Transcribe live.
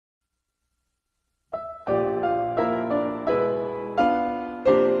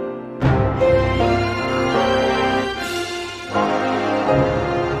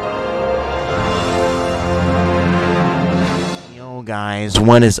guys,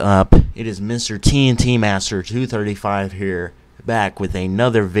 what is up? It is Mr. TNT Master 235 here, back with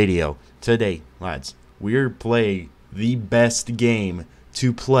another video. Today, lads, we're playing the best game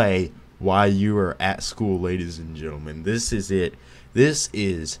to play while you are at school, ladies and gentlemen. This is it. This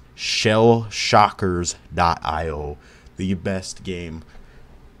is shellshockers.io, the best game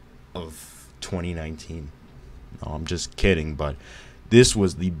of 2019. No, I'm just kidding, but this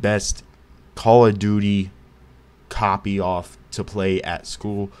was the best Call of Duty copy off to play at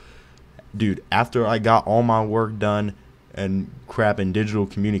school. Dude, after I got all my work done and crap in digital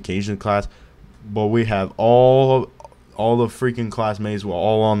communication class, but we have all the freaking classmates were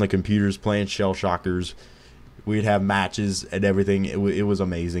all on the computers playing Shell Shockers. We'd have matches and everything. It was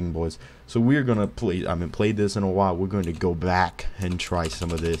amazing, boys. So we're gonna play. I haven't played this in a while. We're going to go back and try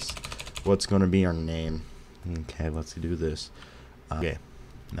some of this. What's gonna be our name? Okay, let's do this. Okay,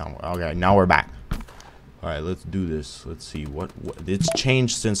 now we're back. All right, let's do this. Let's see what it's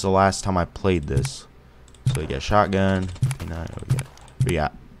changed since the last time I played this. So we got shotgun. We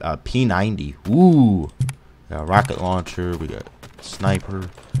got P90. Ooh, we got rocket launcher. We got sniper.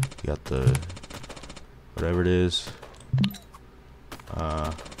 We got the whatever it is.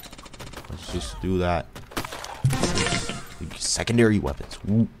 Let's just do that. Secondary weapons.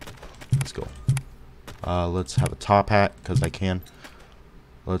 Ooh. Let's go. Let's have a top hat because I can.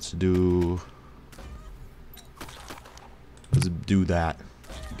 Let's do that.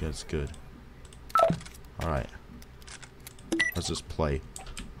 That's good. Alright. Let's just play.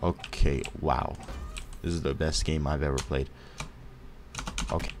 Okay, wow. This is the best game I've ever played.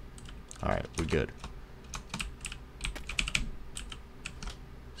 Okay. Alright, we're good.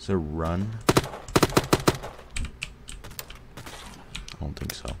 Is there a run? I don't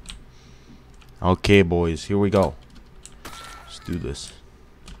think so. Okay, boys, here we go. Let's do this.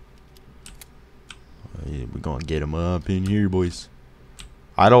 We're gonna get him up in here, boys.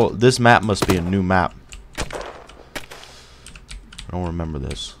 This map must be a new map. I don't remember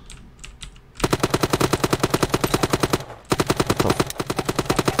this.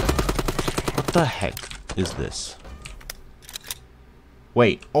 What the heck is this?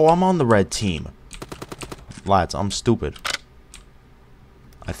 Wait, oh, I'm on the red team. Lads, I'm stupid.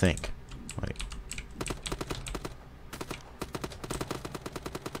 I think. Wait.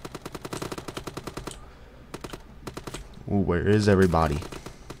 Ooh, where is everybody?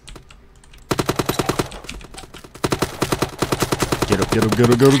 Get up, get up, get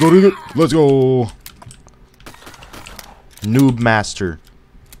up, get up, get up. Let's go. Noob Master.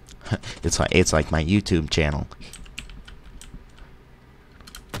 It's like my YouTube channel.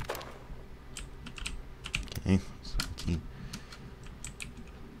 Okay. 17.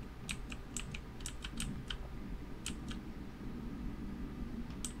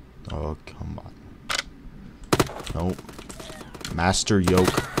 Oh, come on. Nope. Master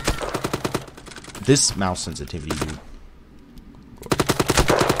yoke. This mouse sensitivity, dude.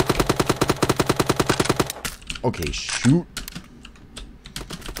 Okay, shoot.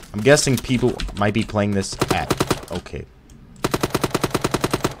 I'm guessing people might be playing this at... Okay.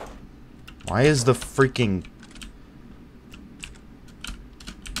 Why is the freaking...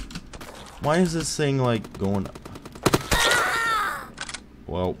 Why is this thing, like, going...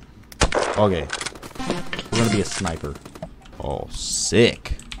 Well... Okay. We're gonna be a sniper. Oh,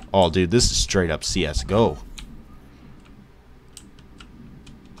 sick. Oh, dude, this is straight up CSGO.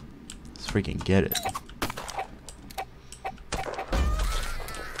 Let's freaking get it.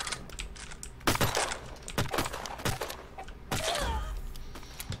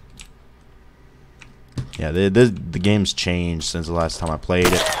 Yeah, the game's changed since the last time I played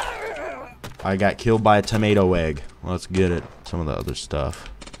it. I got killed by a tomato egg. Let's get it. Some of the other stuff.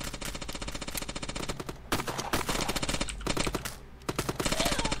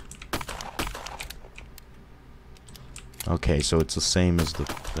 Okay, so it's the same as the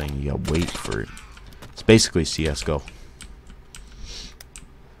thing. You gotta wait for it. It's basically CSGO.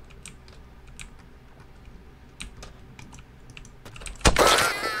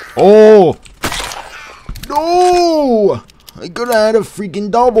 Oh! No! I could have had a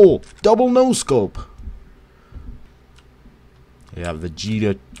freaking double no scope. Yeah,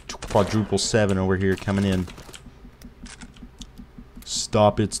 Vegeta quadruple 7 over here coming in.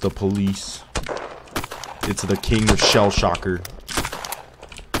 Stop! It's the police. It's the king of Shell Shocker.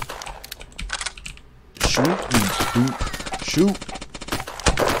 Shoot, you dupe. Shoot.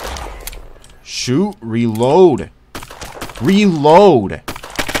 Shoot. Reload. Reload.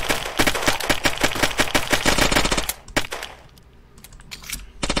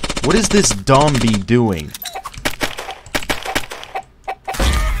 What is this dumb doing?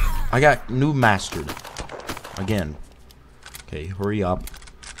 I got noob mastered. Again. Okay, hurry up.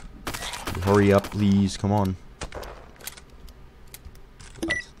 Hurry up, please. Come on.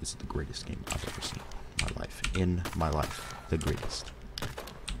 This is the greatest game I've ever seen in my life. In my life. The greatest.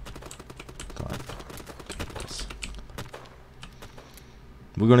 Come on.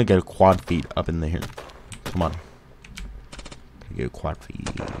 We're gonna get a quad feed up in there. Come on. Get a quad feed.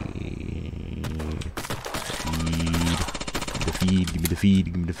 Feed. Give me the feed.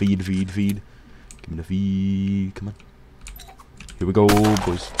 Give me the feed. Feed. Give me the feed. Come on. Here we go,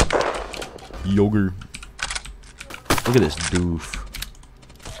 boys. Yogurt. Look at this doof.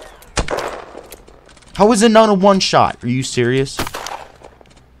 How is it not a one shot? Are you serious?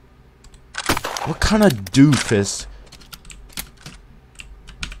 What kind of doofus?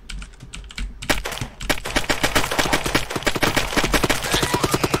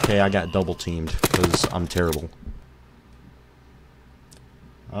 Okay, I got double teamed because I'm terrible.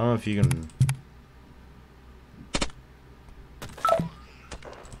 I don't know if you can.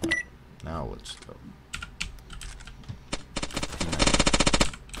 Now let's go.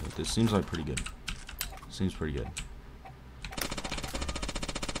 This seems like pretty good. Seems pretty good.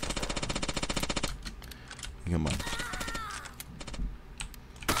 Come on.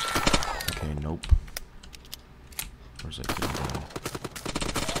 Okay, nope. Where's that kid going?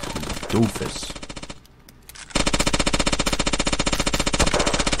 Doofus.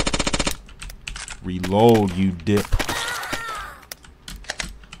 Reload, you dip.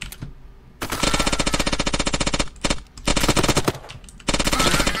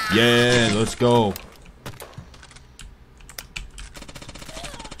 Yeah, let's go.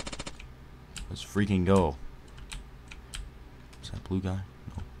 Let's freaking go. Is that blue guy?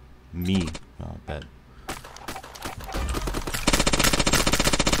 No. Me. Oh, I bet.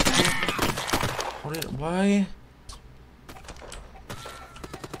 Why?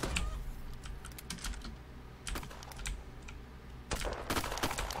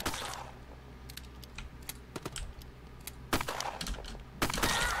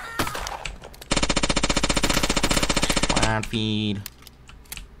 Quad feed.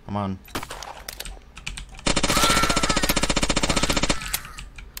 Come on.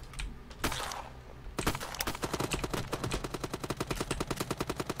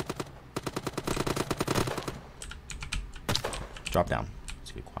 Drop down.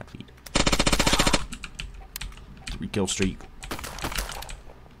 Let's get quad feed. 3 kill streak.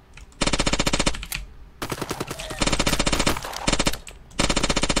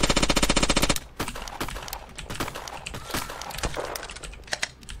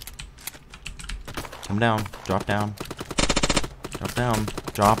 Come down. Drop down. Drop down.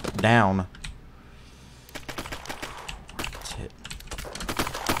 Drop down. That's it.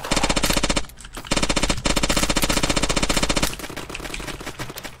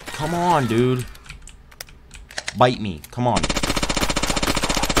 Come on, dude. Bite me. Come on.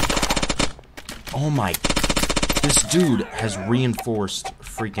 Oh my. This dude has reinforced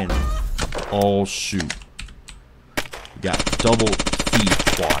freaking. Oh, shoot. We got double feed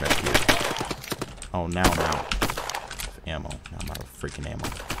quad up here. Oh, now I'm out of ammo. Now I'm out of freaking ammo.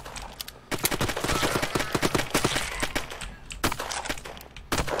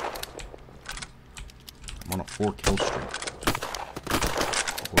 I'm on a 4 kill streak.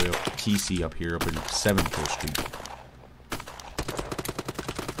 Way up TC up here, up in 7 kill streak.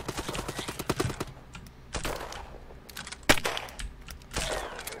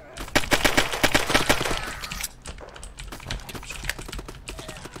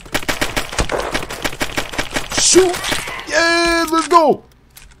 Shoot! Yeah, let's go!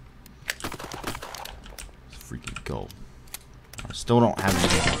 Let's freaking go. I still don't have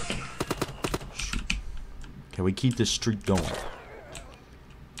any ammo. Shoot. Can we keep this streak going?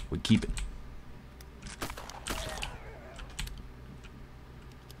 We keep it.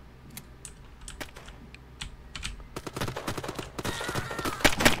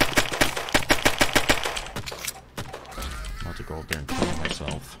 I'm about to go up there and kill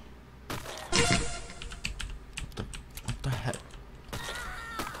myself. What the heck?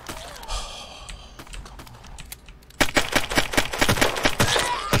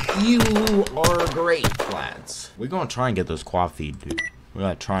 You are great, lads. We're gonna try and get this quad feed, dude. We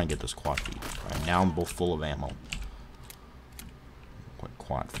gotta try and get this quad feed. Right now I'm both full of ammo. What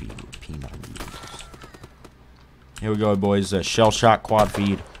quad feed with peanut noodles? Here we go, boys. Shell shot quad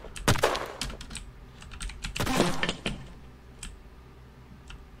feed.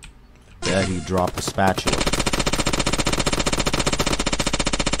 Yeah, he dropped the spatula.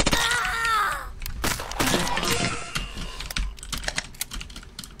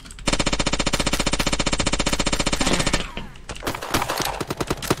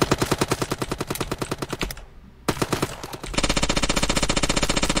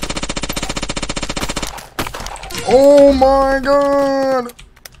 Oh my god!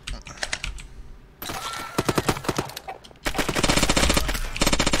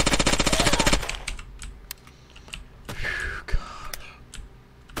 God.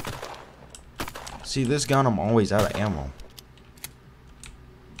 See, this gun, I'm always out of ammo.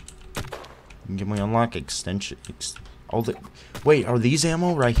 Can we unlock extension? Wait, are these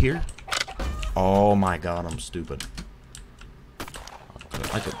ammo right here? Oh my god, I'm stupid.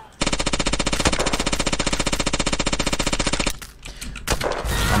 I could.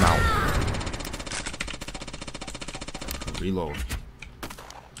 I'm out. Reload.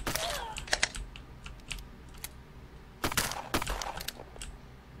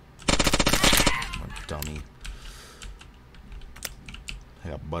 I'm a dummy. I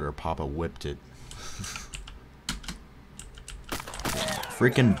got butter. Papa whipped it.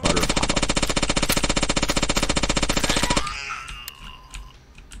 Freaking butter Papa.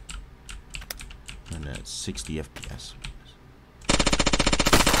 And at 60 FPS.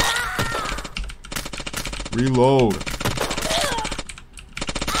 Reload.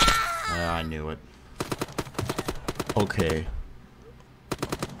 I knew it. Okay.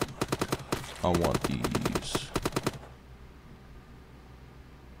 I want these.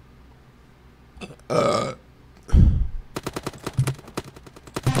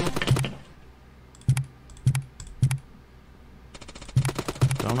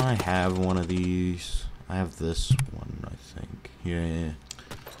 Don't I have one of these? I have this one, I think. Yeah.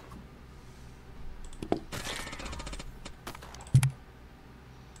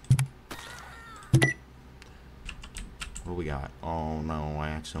 What do we got? Oh no, I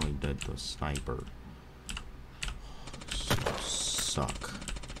accidentally did the sniper. So suck.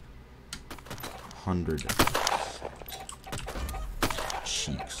 100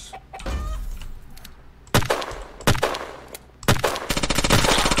 cheeks.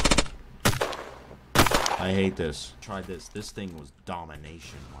 I hate this. Try this. This thing was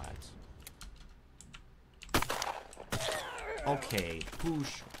domination, lads. Okay,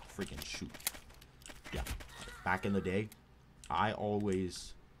 push. Freaking shoot. Yeah. Back in the day, I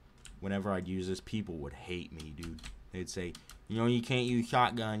always, whenever I'd use this, people would hate me, dude. They'd say, you know, you can't use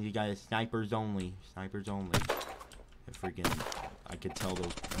shotguns. You got snipers only. Snipers only. And freaking, I could tell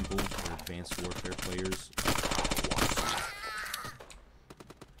those people were advanced warfare players.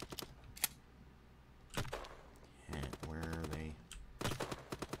 Where are they?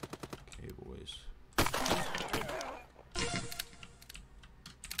 Okay, boys.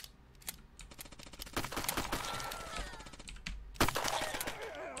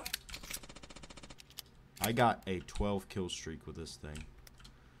 I got a 12 kill streak with this thing.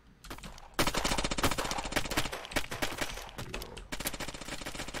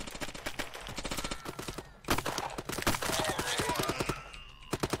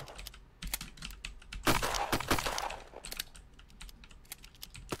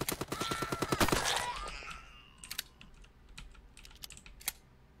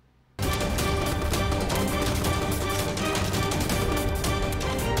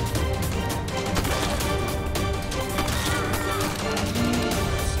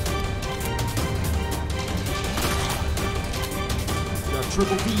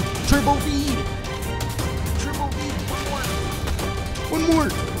 Triple feed! Triple feed! Triple feed! One more!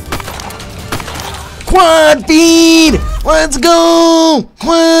 Quad feed! Let's go!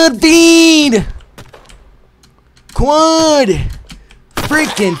 Quad feed! Quad!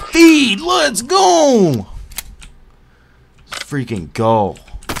 Freaking feed! Let's go! Let's freaking go.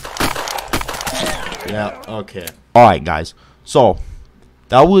 Yeah, okay. Alright, guys. So,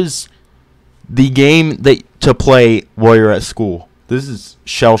 that was the game that to play while you're at school. This is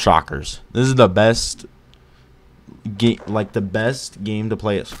Shell Shockers. This is the best game, like the best game to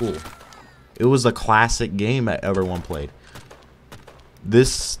play at school. It was a classic game that everyone played. I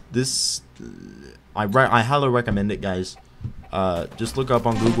highly recommend it, guys. Just look up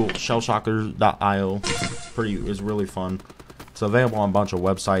on Google shellshockers.io. It's really fun. It's available on a bunch of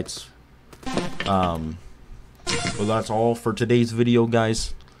websites. But that's all for today's video,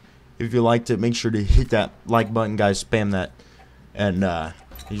 guys. If you liked it, make sure to hit that like button, guys. Spam that. And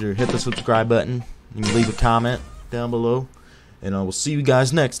be sure to hit the subscribe button. You can leave a comment down below. And I will see you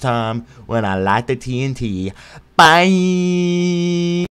guys next time when I light the TNT. Bye!